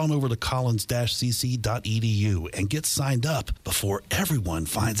 head on over to collins-cc.edu and get signed up before everyone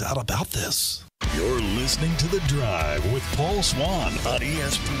finds out about this. You're listening to The Drive with Paul Swann on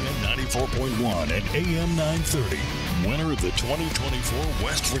ESPN 94.1 and AM 930. Winner of the 2024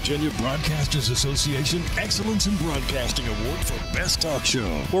 West Virginia Broadcasters Association Excellence in Broadcasting Award for Best Talk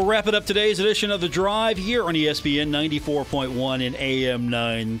Show. We'll wrap it up today's edition of The Drive here on ESPN 94.1 and AM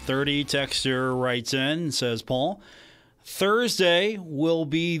 930. Texter writes in and says, Paul, Thursday will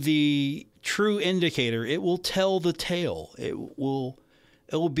be the true indicator. It will tell the tale. It will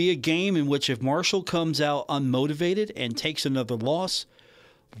be a game in which if Marshall comes out unmotivated and takes another loss,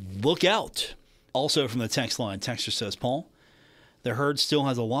 look out. Also from the text line, texter says, Paul, the Herd still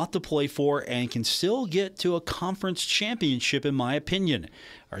has a lot to play for and can still get to a conference championship, in my opinion.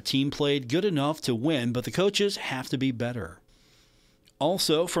 Our team played good enough to win, but the coaches have to be better.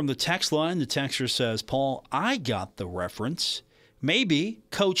 Also from the text line, the texter says, Paul, I got the reference. Maybe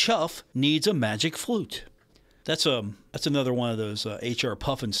Coach Huff needs a magic flute. That's another one of those HR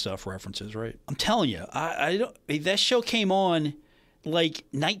Puffin stuff references, right? I'm telling you, that show came on like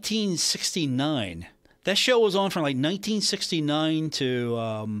 1969. That show was on from like 1969 to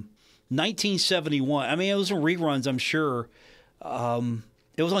 1971. I mean, it was in reruns, I'm sure,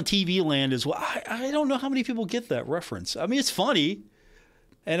 It was on TV Land as well. I don't know how many people get that reference. I mean, it's funny.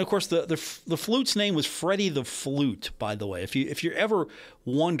 And, of course, the flute's name was Freddie the Flute, by the way, if you're ever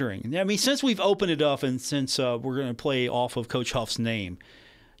wondering. I mean, since we've opened it up and since we're going to play off of Coach Huff's name,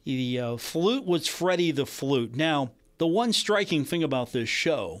 the flute was Freddie the Flute. Now, the one striking thing about this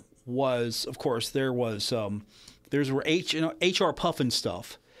show was, of course, there's H.R. Puffin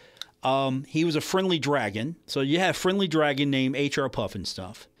stuff. He was a friendly dragon. So you had a friendly dragon named H.R. Puffin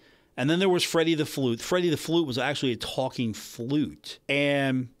stuff. And then there was Freddie the Flute. Freddie the Flute was actually a talking flute.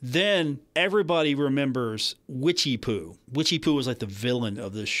 And then everybody remembers Witchy Poo. Witchy Poo was like the villain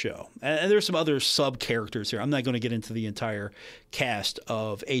of this show. And there's some other sub-characters here. I'm not going to get into the entire cast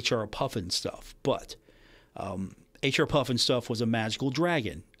of H.R. Puffin stuff. But H.R. Puffin stuff was a magical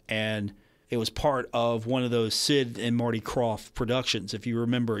dragon. And it was part of one of those Sid and Marty Krofft productions. If you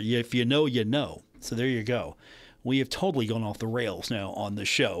remember, if you know, you know. So there you go. We have totally gone off the rails now on the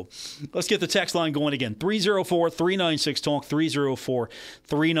show. Let's get the text line going again. 304-396-TALK,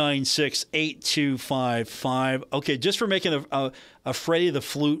 304-396-8255. Okay, just for making a Freddie the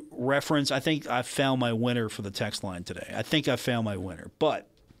Flute reference, I think I found my winner for the text line today. I think I found my winner. But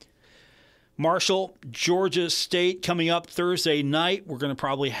Marshall, Georgia State coming up Thursday night. We're going to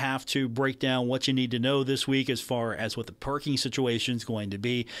probably have to break down what you need to know this week as far as what the parking situation is going to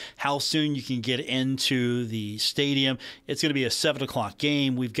be, how soon you can get into the stadium. It's going to be a 7 o'clock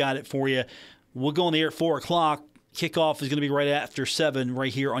game. We've got it for you. We'll go on the air at 4 o'clock. Kickoff is going to be right after 7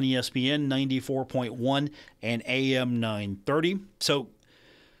 right here on ESPN 94.1 and AM 930. So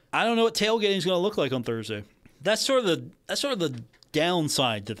I don't know what tailgating is going to look like on Thursday. That's sort of the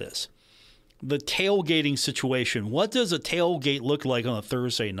downside to this. The tailgating situation. What does a tailgate look like on a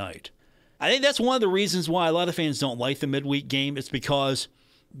Thursday night? I think that's one of the reasons why a lot of fans don't like the midweek game. It's because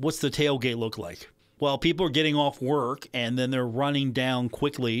what's the tailgate look like? Well, people are getting off work and then they're running down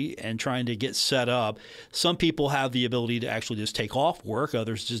quickly and trying to get set up. Some people have the ability to actually just take off work.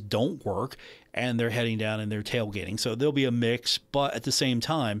 Others just don't work and they're heading down and they're tailgating. So there'll be a mix, but at the same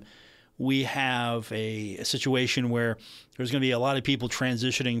time, we have a situation where there's going to be a lot of people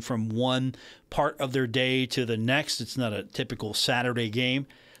transitioning from one part of their day to the next. It's not a typical Saturday game.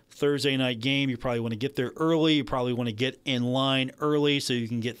 Thursday night game, you probably want to get there early. You probably want to get in line early so you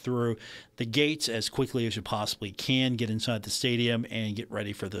can get through the gates as quickly as you possibly can, get inside the stadium, and get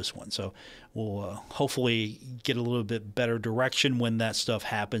ready for this one. So we'll hopefully get a little bit better direction when that stuff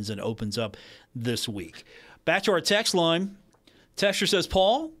happens and opens up this week. Back to our text line. Texter says,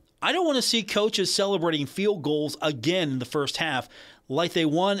 Paul, I don't want to see coaches celebrating field goals again in the first half like they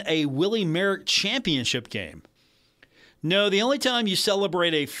won a Willie Merrick championship game. No, the only time you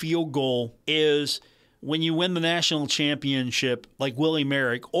celebrate a field goal is when you win the national championship like Willie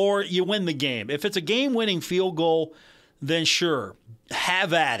Merrick, or you win the game. If it's a game-winning field goal, then sure,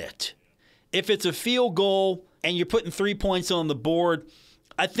 have at it. If it's a field goal and you're putting 3 points on the board,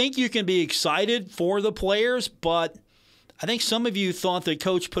 I think you can be excited for the players, but I think some of you thought that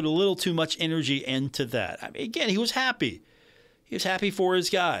Coach put a little too much energy into that. I mean, again, he was happy. He was happy for his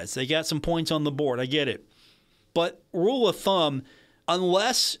guys. They got some points on the board. I get it. But rule of thumb,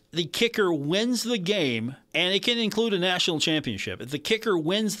 unless the kicker wins the game, and it can include a national championship, if the kicker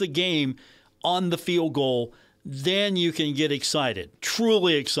wins the game on the field goal, then you can get excited,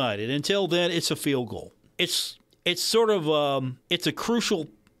 truly excited. Until then, it's a field goal. It's sort of it's a crucial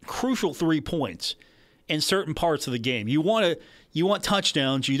 3 points in certain parts of the game. You want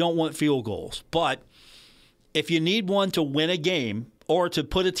touchdowns, you don't want field goals. But if you need one to win a game or to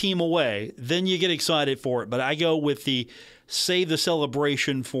put a team away, then you get excited for it. But I go with the save the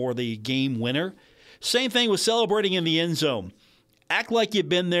celebration for the game winner. Same thing with celebrating in the end zone. Act like you've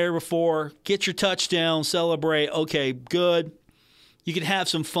been there before. Get your touchdown, celebrate. Okay, good. You can have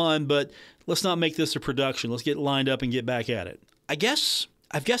some fun, but let's not make this a production. Let's get lined up and get back at it. I guess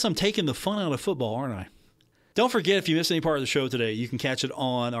I'm taking the fun out of football, aren't I? Don't forget, if you missed any part of the show today, you can catch it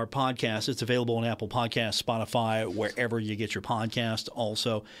on our podcast. It's available on Apple Podcasts, Spotify, wherever you get your podcast.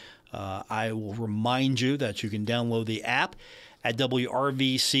 Also, I will remind you that you can download the app at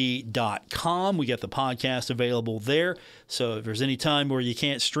WRVC.com. We got the podcast available there. So if there's any time where you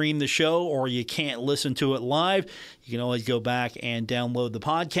can't stream the show or you can't listen to it live, you can always go back and download the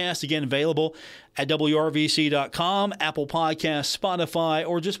podcast. Again, available at WRVC.com, Apple Podcasts, Spotify,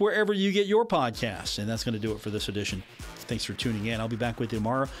 or just wherever you get your podcasts. And that's going to do it for this edition. Thanks for tuning in. I'll be back with you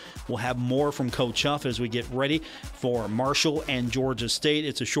tomorrow. We'll have more from Coach Huff as we get ready for Marshall and Georgia State.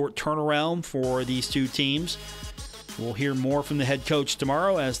 It's a short turnaround for these two teams. We'll hear more from the head coach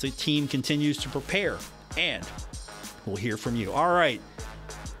tomorrow as the team continues to prepare, and we'll hear from you. All right.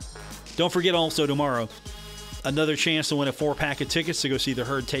 Don't forget also tomorrow, another chance to win a 4-pack of tickets to go see the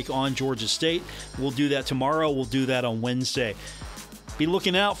Herd take on Georgia State. We'll do that tomorrow. We'll do that on Wednesday. Be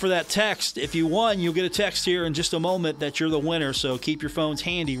looking out for that text. If you won, you'll get a text here in just a moment that you're the winner, so keep your phones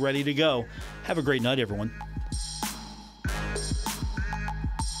handy, ready to go. Have a great night, everyone.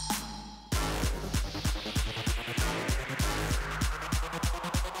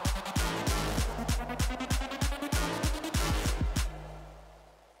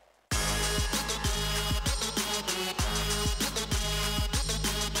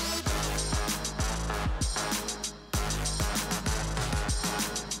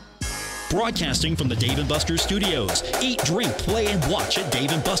 Broadcasting from the Dave & Buster's studios. Eat, drink, play, and watch at Dave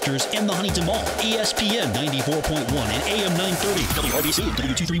 & Buster's in the Huntington Mall. ESPN 94.1 and AM 930. WRBC and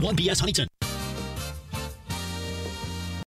W231BS Huntington.